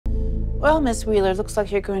Well, Miss Wheeler, looks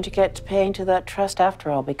like you're going to get to pay into that trust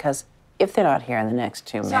after all, because if they're not here in the next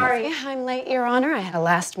 2 minutes... Sorry, I'm late, Your Honor. I had a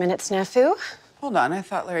last-minute snafu. Hold on, I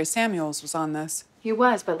thought Larry Samuels was on this. He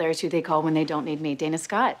was, but Larry's who they call when they don't need me. Dana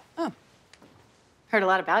Scott. Oh. Heard a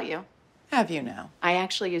lot about you. Have you now? I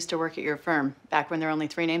actually used to work at your firm, back when there were only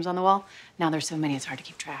 3 names on the wall. Now there's so many, it's hard to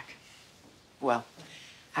keep track. Well,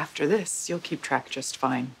 after this, you'll keep track just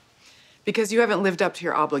fine. Because you haven't lived up to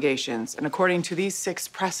your obligations, and according to these 6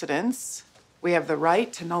 precedents, we have the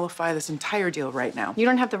right to nullify this entire deal right now. You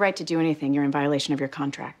don't have the right to do anything. You're in violation of your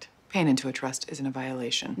contract. Paying into a trust isn't a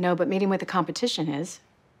violation. No, but meeting with the competition is.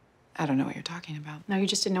 I don't know what you're talking about. No, you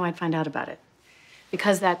just didn't know I'd find out about it.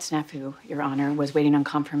 Because that snafu, Your Honor, was waiting on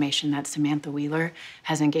confirmation that Samantha Wheeler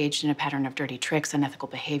has engaged in a pattern of dirty tricks, unethical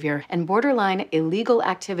behavior, and borderline illegal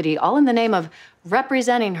activity, all in the name of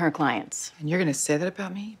representing her clients. And you're gonna say that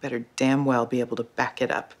about me? You better damn well be able to back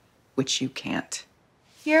it up, which you can't.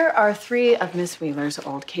 Here are 3 of Miss Wheeler's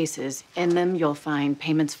old cases. In them, you'll find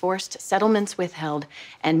payments forced, settlements withheld,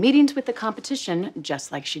 and meetings with the competition,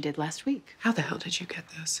 just like she did last week. How the hell did you get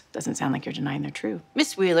those? Doesn't sound like you're denying they're true.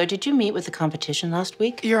 Miss Wheeler, did you meet with the competition last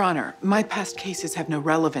week? Your Honor, my past cases have no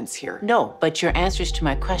relevance here. No, but your answers to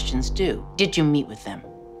my questions do. Did you meet with them?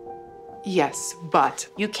 Yes, but...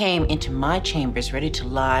 You came into my chambers ready to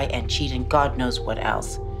lie and cheat and God knows what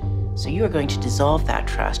else. So you are going to dissolve that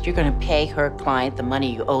trust. You're going to pay her client the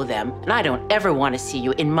money you owe them. And I don't ever want to see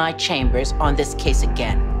you in my chambers on this case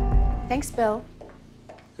again. Thanks, Bill.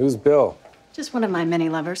 Who's Bill? Just one of my many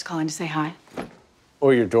lovers calling to say hi.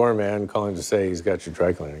 Or your doorman calling to say he's got your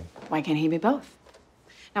dry cleaning. Why can't he be both?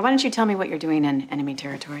 Now, why don't you tell me what you're doing in enemy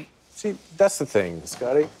territory? See, that's the thing,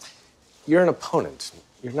 Scottie. You're an opponent.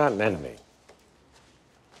 You're not an enemy.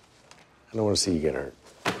 I don't want to see you get hurt.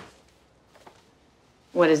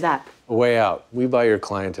 What is that? A way out. We buy your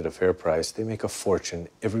client at a fair price. They make a fortune.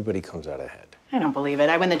 Everybody comes out ahead. I don't believe it.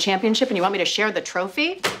 I win the championship and you want me to share the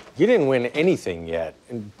trophy? You didn't win anything yet,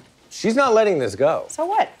 and she's not letting this go. So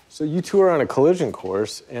what? So you two are on a collision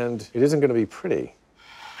course, and it isn't going to be pretty.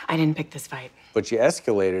 I didn't pick this fight. But you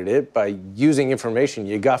escalated it by using information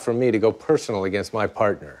you got from me to go personal against my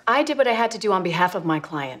partner. I did what I had to do on behalf of my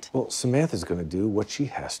client. Well, Samantha's going to do what she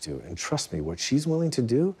has to, and trust me, what she's willing to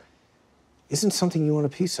do isn't something you want a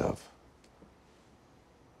piece of.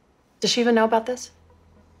 Does she even know about this?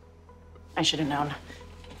 I should have known.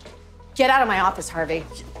 Get out of my office, Harvey.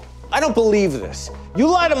 I don't believe this. You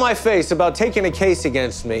lied to my face about taking a case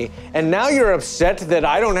against me, and now you're upset that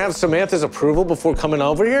I don't have Samantha's approval before coming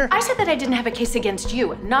over here? I said that I didn't have a case against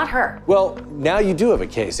you, not her. Well, now you do have a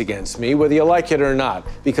case against me, whether you like it or not,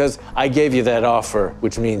 because I gave you that offer,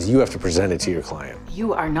 which means you have to present it to your client.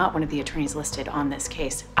 You are not one of the attorneys listed on this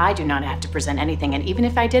case. I do not have to present anything, and even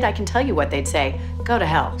if I did, I can tell you what they'd say. Go to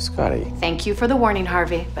hell. Scottie. Thank you for the warning,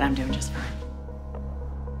 Harvey, but I'm doing just fine.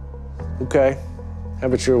 Okay.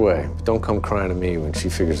 Have it your way, but don't come crying to me when she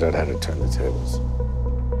figures out how to turn the tables.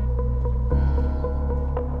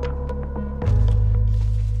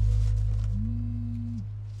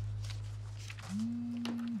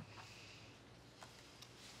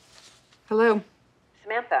 Hello.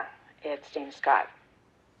 Samantha, it's Dana Scott.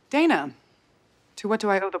 Dana. To what do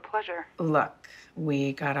I owe the pleasure? Look,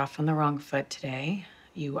 we got off on the wrong foot today.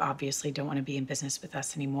 You obviously don't want to be in business with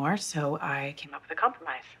us anymore, so I came up with a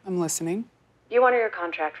compromise. I'm listening. You honor your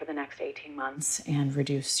contract for the next 18 months and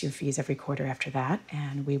reduce your fees every quarter after that,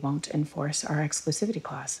 and we won't enforce our exclusivity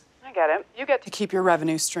clause. I get it. You get to keep your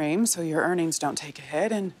revenue stream so your earnings don't take a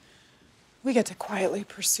hit, and we get to quietly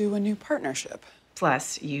pursue a new partnership.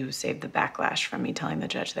 Plus, you saved the backlash from me telling the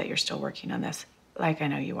judge that you're still working on this, like I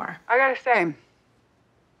know you are. I gotta say,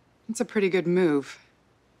 it's a pretty good move.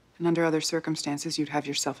 And under other circumstances, you'd have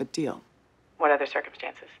yourself a deal. What other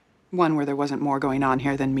circumstances? One where there wasn't more going on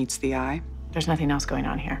here than meets the eye. There's nothing else going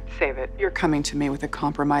on here. Save it. You're coming to me with a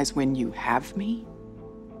compromise when you have me?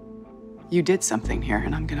 You did something here,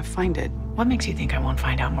 and I'm gonna find it. What makes you think I won't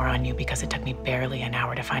find out more on you because it took me barely an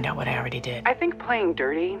hour to find out what I already did? I think playing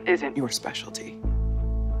dirty isn't your specialty.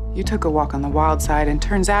 You took a walk on the wild side, and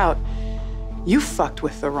turns out you fucked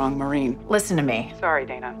with the wrong Marine. Listen to me. Sorry,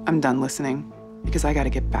 Dana. I'm done listening, because I gotta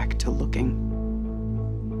get back to looking.